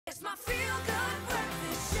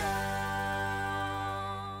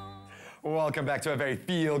Welcome back to a very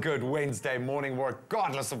feel-good Wednesday morning.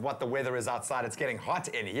 Regardless of what the weather is outside, it's getting hot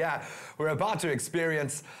in here. We're about to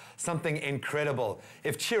experience something incredible.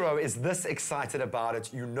 If Ciro is this excited about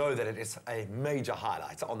it, you know that it is a major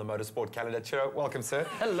highlight on the motorsport calendar. Ciro, welcome, sir.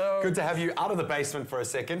 Hello. Good to have you out of the basement for a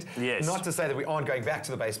second. Yes. Not to say that we aren't going back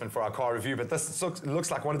to the basement for our car review, but this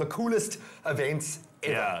looks like one of the coolest events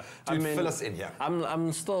ever. Yeah. Dude, fill us in here.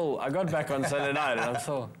 I got back on Saturday night and I'm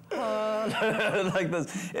still like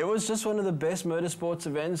this. It was just one of the best motorsports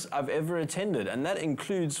events I've ever attended, and that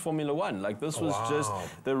includes Formula One. Like, this was just,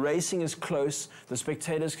 the racing is close, the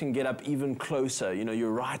spectators can get up even closer. You know,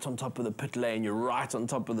 you're right on top of the pit lane, you're right on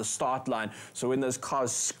top of the start line, so when those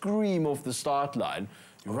cars scream off the start line,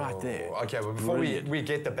 you're right there. Okay, well, before we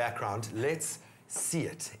get the background, let's see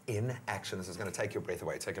it in action. This is going to take your breath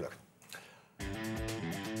away. Take a look.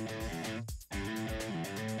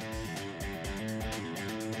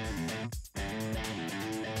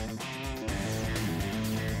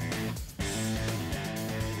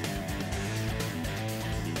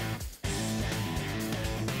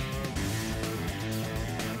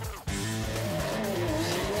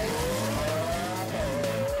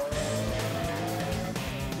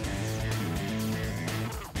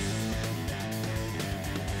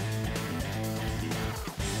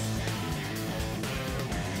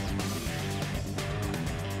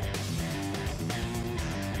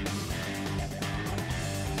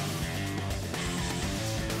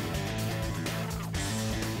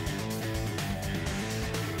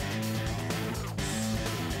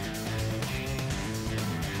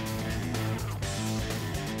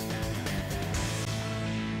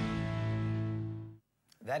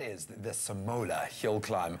 That is the Simola hill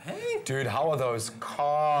climb. Hey. Dude, how are those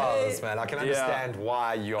cars, man? I can understand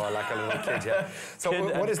why you're like a little kid here. So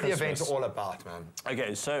what is the event all about, man?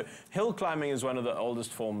 Okay, so hill climbing is one of the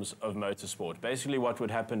oldest forms of motorsport. Basically what would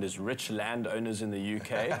happen is rich landowners in the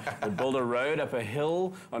UK would build a road up a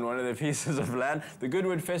hill on one of their pieces of land. The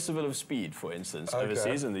Goodwood Festival of Speed, for instance,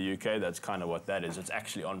 overseas in the UK, that's kind of what that is. It's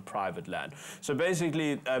actually on private land. So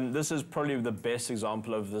basically, this is probably the best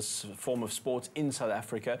example of this form of sport in South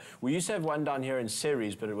Africa. We used to have one down here in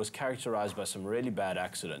Ceres, but it was characterized by some really bad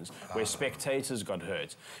accidents where spectators got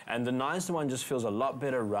hurt. And the nice one just feels a lot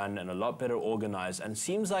better run and a lot better organized, and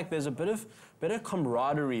seems like there's a bit of better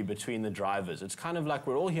camaraderie between the drivers. It's kind of like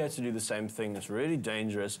we're all here to do the same thing. It's really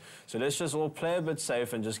dangerous. So let's just all play a bit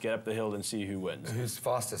safe and just get up the hill and see who wins. Who's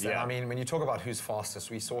fastest? Yeah. And I mean, when you talk about who's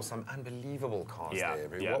fastest, we saw some unbelievable cars there.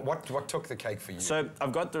 Yeah. What took the cake for you? So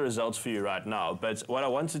I've got the results for you right now, but what I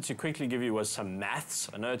wanted to quickly give you was some maths.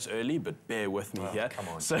 I know it's early, but bear with me here. Come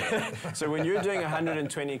on. So when you're doing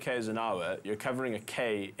 120 k's an hour, you're covering a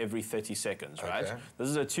k every 30 seconds, right? Okay. This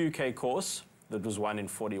is a 2k course that was won in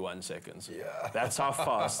 41 seconds. Yeah. That's how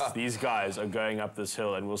fast these guys are going up this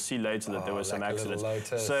hill, and we'll see later that there were some accidents.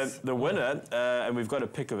 So the winner, and we've got a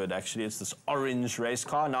pic of it actually, it's this orange race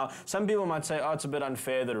car. Now, some people might say, oh, it's a bit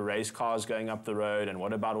unfair that a race car is going up the road, and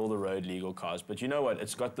what about all the road legal cars? But you know what,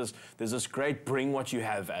 it's got this, there's this great bring what you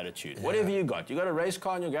have attitude. Yeah. Whatever you got a race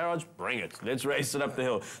car in your garage, bring it. Let's race it up the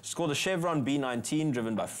hill. It's called a Chevron B19,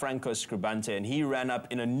 driven by Franco Scribante, and he ran up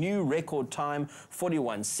in a new record time,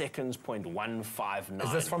 41 seconds, .159.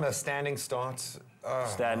 Is this from a standing start? Oh,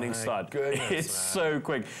 standing start. Goodness, it's so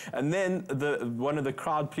quick. And then one of the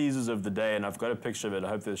crowd pleasers of the day, and I've got a picture of it, I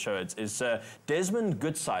hope they'll show it, is Desmond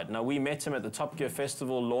Goodside. Now, we met him at the Top Gear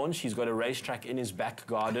Festival launch. He's got a racetrack in his back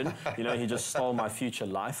garden. You know, he just stole my future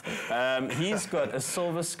life. He's got a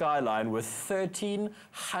silver Skyline with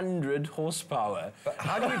 1,300 horsepower. But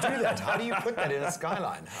how do you do that? How do you put that in a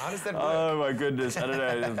Skyline? How does that work? Oh, my goodness. I don't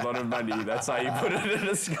know. There's a lot of money. That's how you put it in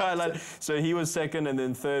a Skyline. So he was second, and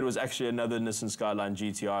then third was actually another Nissan Skyline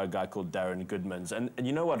GTR, a guy called Darren Goodmans. And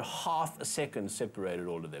you know what? Half a second separated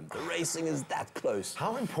all of them. The racing is that close.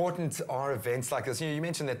 How important are events like this? You know, you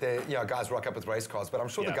mentioned that guys rock up with race cars, but I'm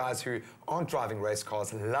sure the guys who aren't driving race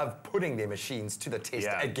cars love putting their machines to the test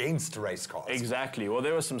against race cars. Exactly. Well,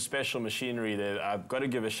 there was some special machinery there. I've got to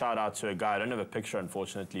give a shout out to a guy. I don't have a picture,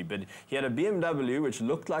 unfortunately, but he had a BMW which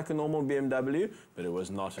looked like a normal BMW, but it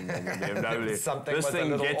was not a normal BMW. This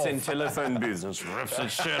thing gets in telephone booths and rips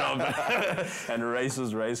its shit off and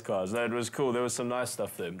races race cars. No, it was cool. There was some nice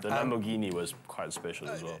stuff there. The Lamborghini was quite special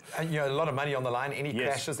as well. And, you know, a lot of money on the line. Any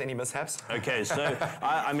crashes, any mishaps? Okay, so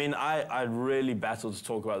I really battled to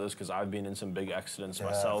talk about this because I've been in some big accidents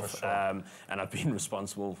myself, and I've been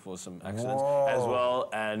responsible for some accidents as well.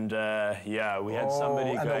 And we had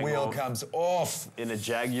somebody and going the wheel comes off in a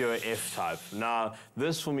Jaguar F-Type. Now,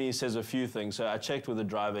 this for me says a few things. So I checked with the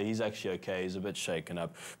driver. He's actually okay. He's a bit shaken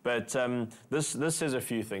up. But this says a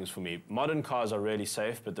few things for me. Modern cars cars are really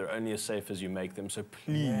safe, but they're only as safe as you make them, so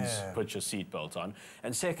please put your seatbelt on.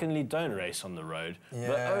 And secondly, don't race on the road.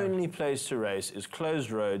 The only place to race is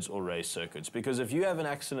closed roads or race circuits, because if you have an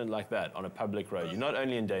accident like that on a public road, you not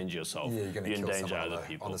only endanger yourself, you're going to kill endanger someone other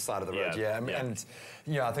people. On the side of the road, And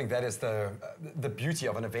I think that is the beauty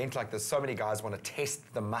of an event like this. So many guys want to test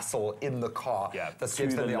the muscle in the car. This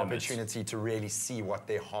gives them the opportunity to really see what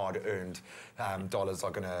their hard-earned dollars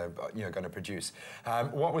are going to produce.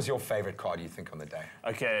 What was your favorite car, do you think, on the day?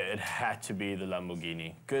 Okay, it had to be the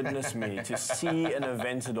Lamborghini. Goodness me, to see an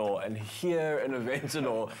Aventador and hear an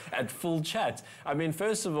Aventador at full chat. I mean,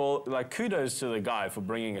 first of all, like, kudos to the guy for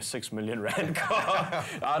bringing a 6 million rand car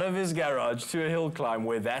out of his garage to a hill climb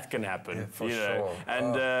where that can happen. For sure.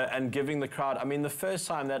 And giving the crowd, I mean, the first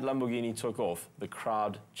time that Lamborghini took off, the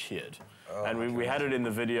crowd cheered. And we had it in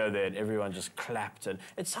the video there, and everyone just clapped. And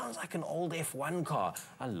it sounds like an old F1 car.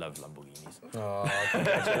 I love Lamborghinis. Oh,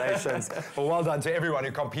 congratulations. Well done to everyone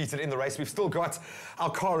who competed in the race. We've still got our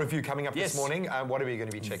car review coming up this morning. What are we going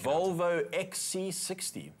to be checking Volvo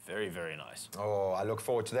XC60. Very, very nice. Oh, I look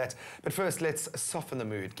forward to that. But first, let's soften the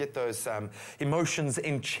mood. Get those emotions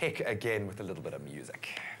in check again with a little bit of music.